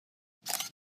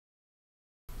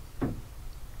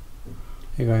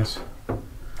Hey guys,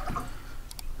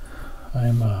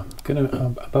 I'm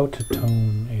about to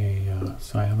tone a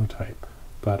cyanotype,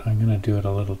 but I'm gonna do it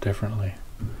a little differently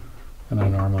than I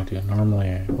normally do.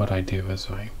 Normally, what I do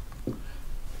is I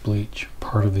bleach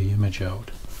part of the image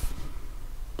out,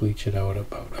 bleach it out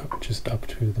just up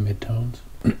to the midtones,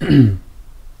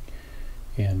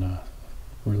 in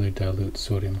really dilute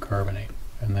sodium carbonate,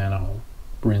 and then I'll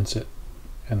rinse it,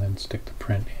 and then stick the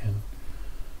print in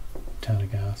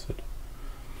tannic acid.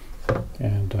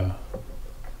 And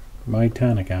my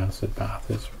tannic acid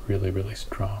bath is really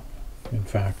strong. In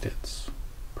fact, it's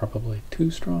probably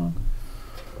too strong,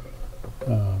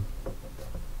 because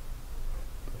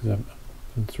I've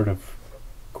been sort of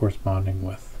corresponding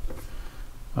with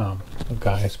a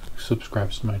guy who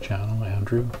subscribes to my channel,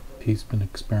 Andrew. He's been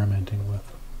experimenting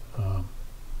with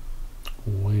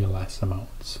way less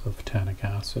amounts of tannic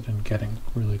acid and getting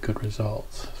really good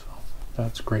results. So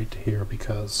that's great to hear,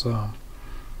 because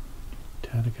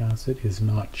tannic acid is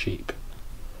not cheap.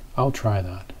 I'll try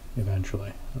that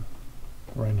eventually.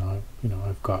 Right now,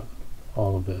 I've got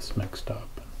all of this mixed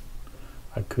up.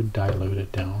 I could dilute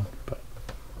it down, but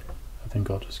I think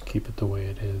I'll just keep it the way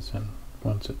it is, and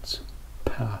once it's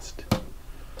past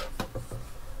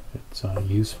its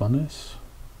usefulness,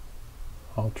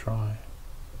 I'll try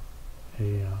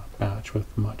a batch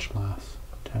with much less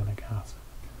tannic acid.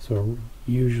 So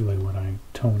usually when I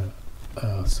tone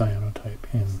a cyanotype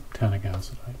in tannic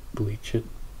acid, I bleach it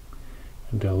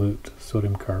and dilute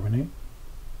sodium carbonate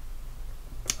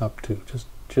up to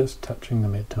just touching the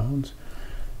midtones,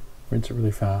 rinse it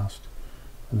really fast,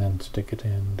 and then stick it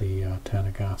in the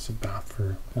tannic acid bath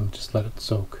and just let it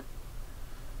soak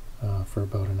for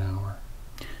about an hour.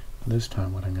 This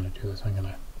time what I'm going to do is I'm going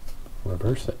to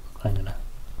reverse it. I'm going to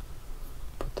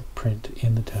put the print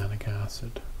in the tannic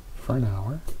acid for an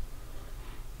hour,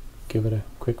 give it a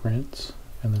quick rinse,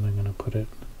 and then I'm going to put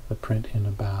the print in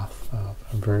a bath, a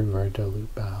very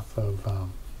dilute bath of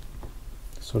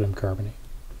sodium carbonate.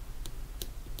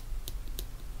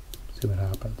 See what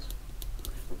happens.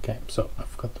 Okay, so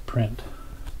I've got the print.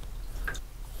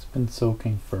 It's been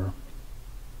soaking for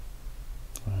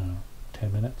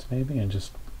 10 minutes maybe, in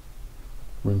just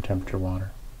room temperature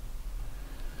water.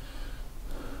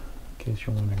 In case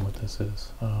you're wondering what this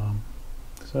is,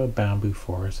 it's a bamboo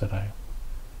forest that I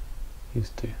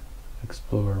used to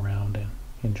explore around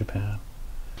in Japan.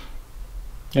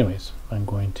 Anyways, I'm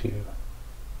going to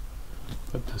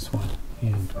put this one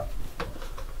in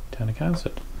tannic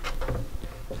acid.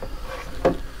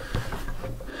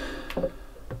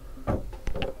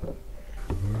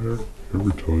 Did I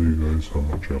ever tell you guys how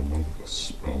much I love the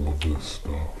smell of this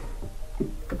stuff?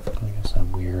 I guess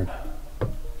I'm weird.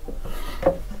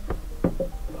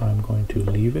 I'm going to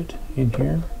leave it in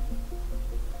here.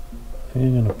 I think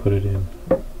I'm going to put it in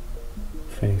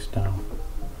face down.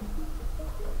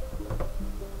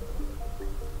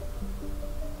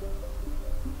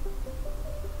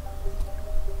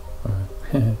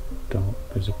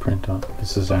 There's a print on.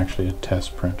 This is actually a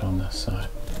test print on this side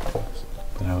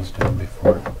that I was doing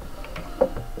before.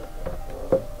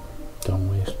 Don't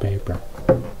waste paper.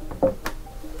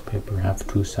 Paper have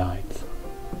two sides.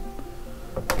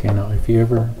 Okay, now if you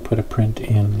ever put a print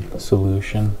in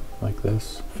solution like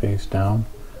this, face down,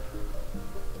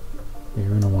 you're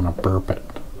going to want to burp it.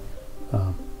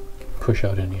 Push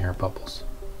out any air bubbles,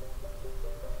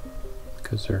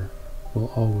 because there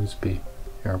will always be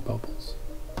air bubbles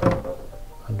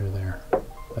under there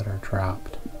that are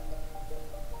trapped.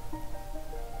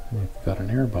 And if you've got an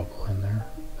air bubble in there,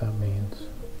 that means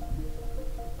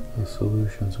the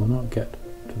solutions will not get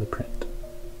to the print.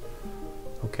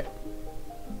 Okay.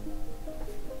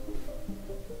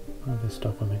 Oh, this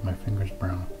stuff will make my fingers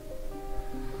brown.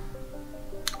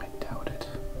 I doubt it.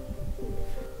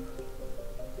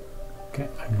 Okay,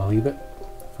 I'm gonna leave it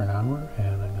for an hour,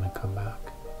 and I'm gonna come back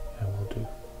and we'll do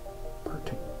part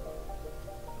 2.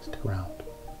 Stick around,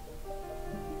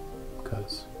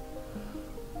 because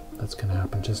that's gonna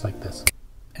happen just like this.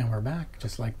 And we're back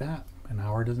just like that. An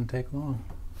hour doesn't take long.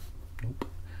 Nope.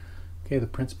 Okay, the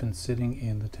print's been sitting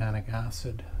in the tannic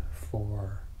acid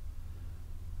for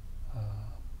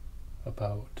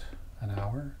about an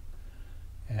hour,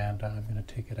 and I'm going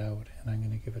to take it out and I'm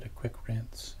going to give it a quick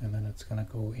rinse, and then it's going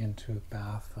to go into a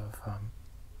bath of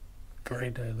very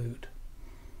dilute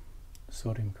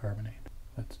sodium carbonate.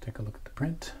 Let's take a look at the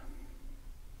print.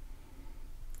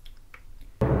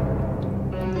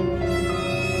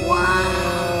 Wow!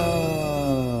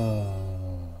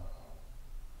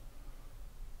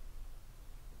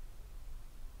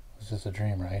 This is a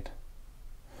dream, right?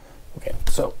 Okay,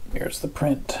 so here's the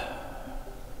print.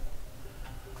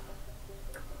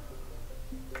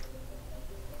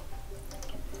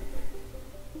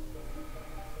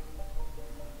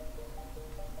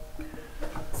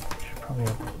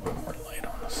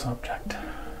 subject.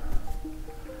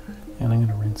 And I'm going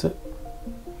to rinse it.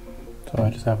 So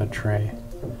I just have a tray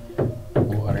of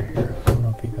water here. I don't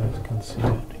know if you guys can see it.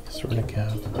 You sort of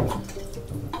can.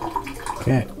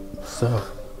 Okay, so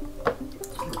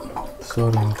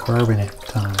sodium carbonate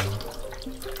time.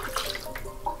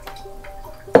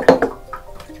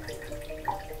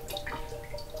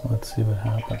 Let's see what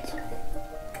happens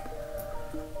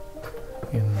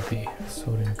in the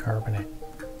sodium carbonate.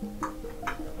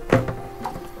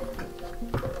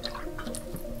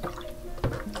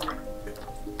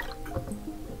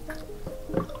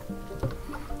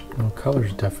 Well, the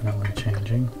color's definitely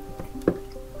changing.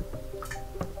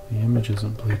 The image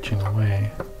isn't bleaching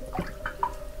away.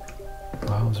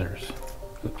 Wowzers.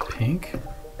 Is it pink?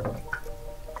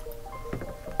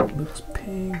 It looks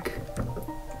pink.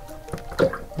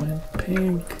 Went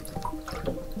pink.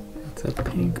 It's a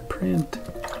pink print.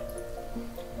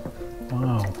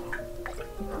 Wow.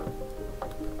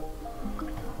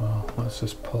 Well, let's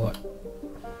just pull it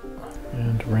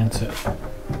and rinse it.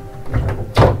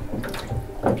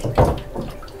 I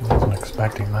wasn't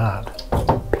expecting that.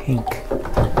 Pink.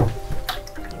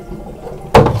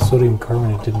 Sodium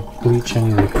carbonate didn't bleach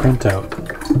any of the print out.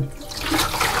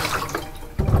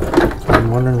 So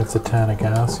I'm wondering if the tannic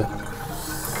acid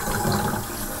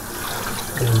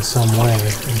in some way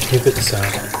inhibits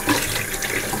that.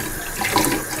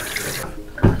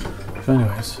 So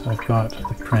anyways, I've got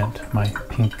the print, my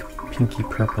pinky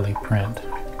purpley print.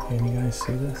 Can you guys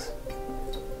see this?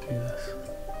 See this?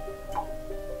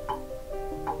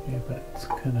 Yeah, but it's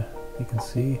kind of, you can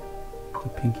see the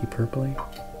pinky purpley.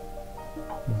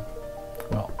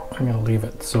 Well, I'm going to leave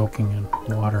it soaking in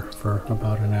water for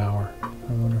about an hour.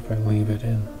 I wonder if I leave it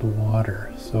in the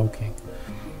water soaking,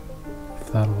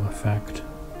 if that'll affect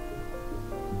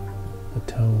the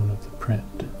tone of the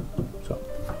print. So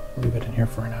leave it in here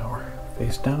for an hour,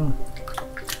 face down,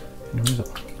 and use it.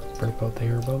 Break out the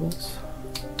air bubbles,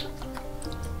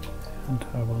 and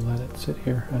I will let it sit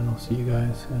here, and I'll see you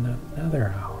guys in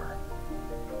another hour.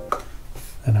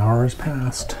 An hour has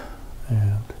passed,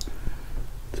 and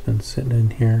it's been sitting in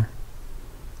here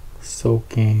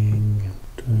soaking and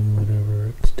doing whatever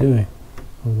it's doing.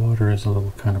 The water is a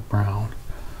little kind of brown,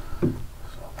 so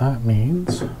that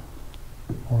means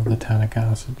more of the tannic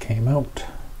acid came out.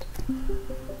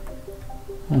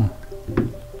 I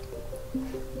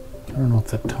don't know if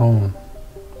the tone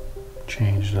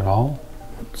changed at all.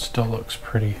 It still looks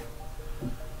pretty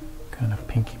kind of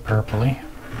pinky purpley.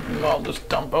 I'll just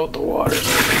dump out the water.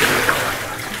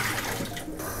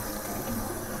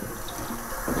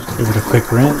 Just give it a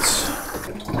quick rinse.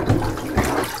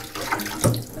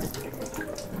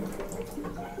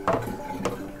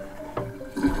 I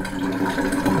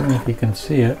don't know if you can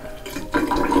see it.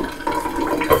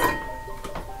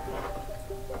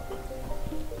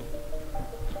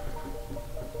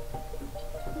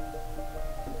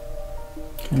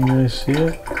 Can you guys see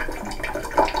it?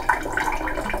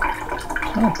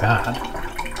 It's not bad.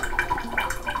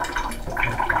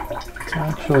 It's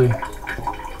actually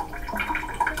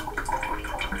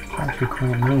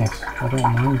quite nice. I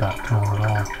don't mind that tone at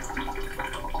all.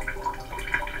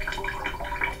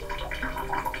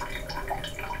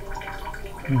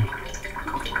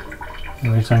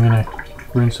 Anyways, I'm going to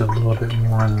rinse it a little bit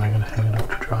more and then I'm going to hang it up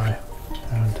to dry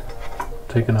and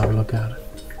take another look at it.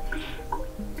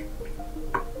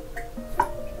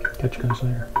 Catch you guys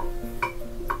later.